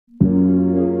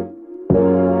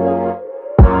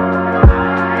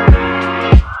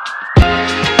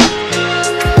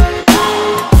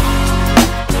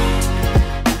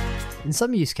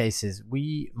some use cases,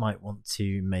 we might want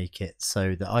to make it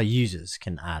so that our users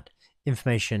can add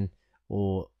information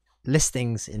or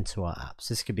listings into our apps.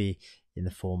 This could be in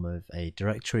the form of a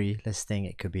directory listing,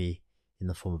 it could be in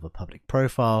the form of a public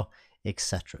profile,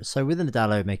 etc. So within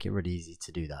Adalo, make it really easy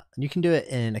to do that. And you can do it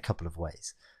in a couple of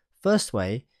ways. First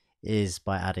way is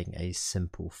by adding a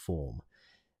simple form.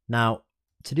 Now,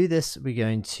 to do this, we're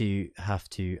going to have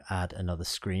to add another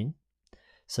screen.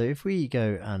 So if we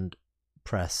go and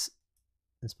press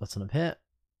this button up here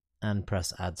and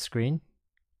press add screen,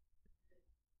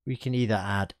 we can either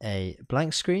add a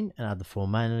blank screen and add the form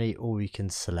manually, or we can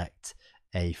select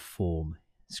a form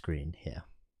screen here.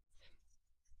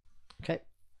 Okay,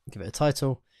 give it a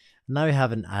title. Now we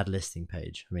have an add listing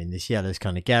page. I mean, this yellow is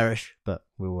kind of garish, but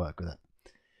we'll work with it.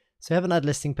 So we have an add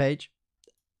listing page.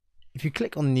 If you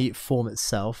click on the form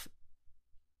itself,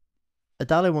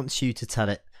 Adalo wants you to tell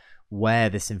it where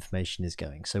this information is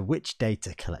going. So which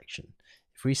data collection.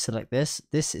 If we select this,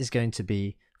 this is going to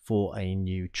be for a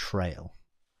new trail.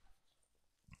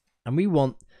 And we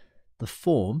want the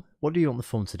form, what do you want the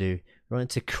form to do? We want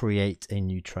it to create a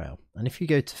new trail. And if you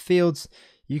go to fields,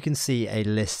 you can see a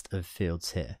list of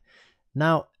fields here.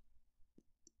 Now,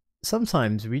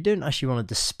 sometimes we don't actually want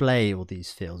to display all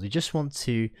these fields. We just want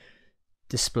to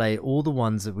display all the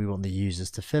ones that we want the users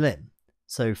to fill in.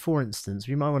 So for instance,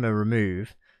 we might want to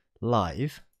remove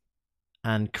live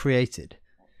and created.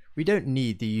 We don't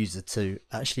need the user to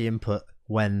actually input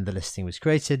when the listing was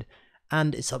created,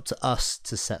 and it's up to us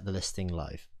to set the listing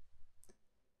live.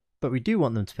 But we do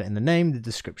want them to put in the name, the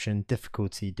description,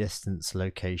 difficulty, distance,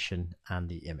 location, and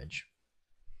the image.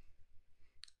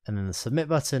 And then the submit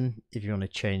button, if you want to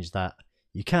change that,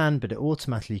 you can, but it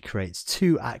automatically creates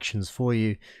two actions for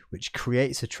you, which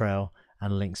creates a trail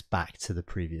and links back to the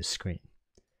previous screen.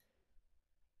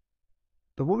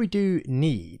 But what we do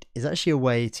need is actually a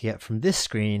way to get from this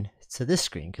screen to this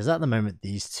screen, because at the moment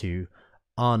these two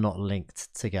are not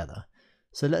linked together.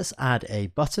 So let's add a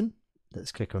button.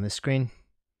 Let's click on this screen.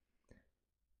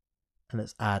 And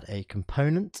let's add a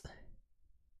component.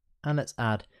 And let's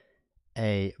add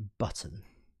a button.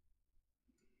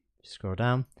 Scroll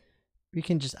down. We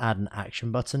can just add an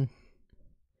action button.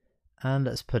 And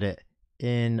let's put it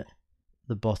in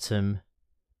the bottom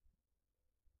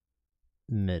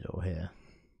middle here.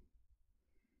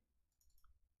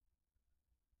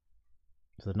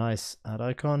 So a nice add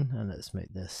icon, and let's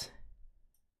make this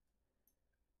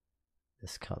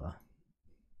color.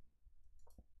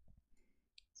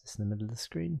 Is this in the middle of the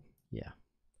screen? Yeah.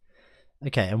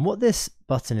 Okay, and what this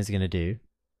button is going to do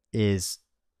is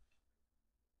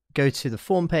go to the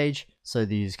form page so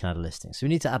the user can add a listing. So we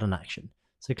need to add an action.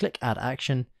 So click add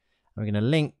action, and we're going to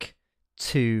link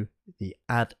to the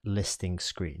add listing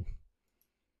screen.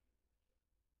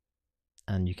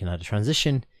 And you can add a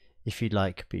transition if you'd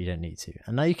like, but you don't need to.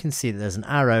 And now you can see that there's an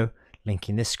arrow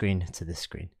linking this screen to this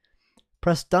screen.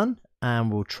 Press done,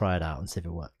 and we'll try it out and see if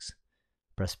it works.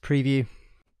 Press preview.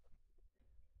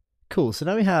 Cool, so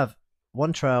now we have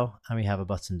one trail and we have a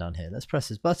button down here. Let's press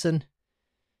this button,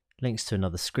 links to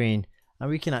another screen,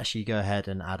 and we can actually go ahead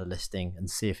and add a listing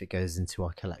and see if it goes into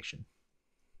our collection.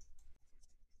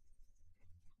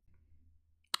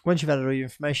 Once you've added all your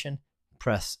information,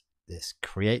 press this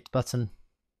create button.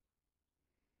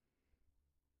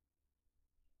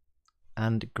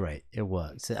 And great, it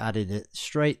works. It added it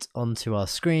straight onto our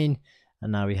screen,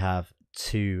 and now we have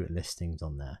two listings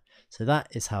on there. So that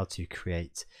is how to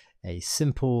create a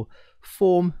simple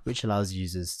form which allows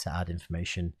users to add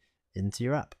information into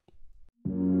your app.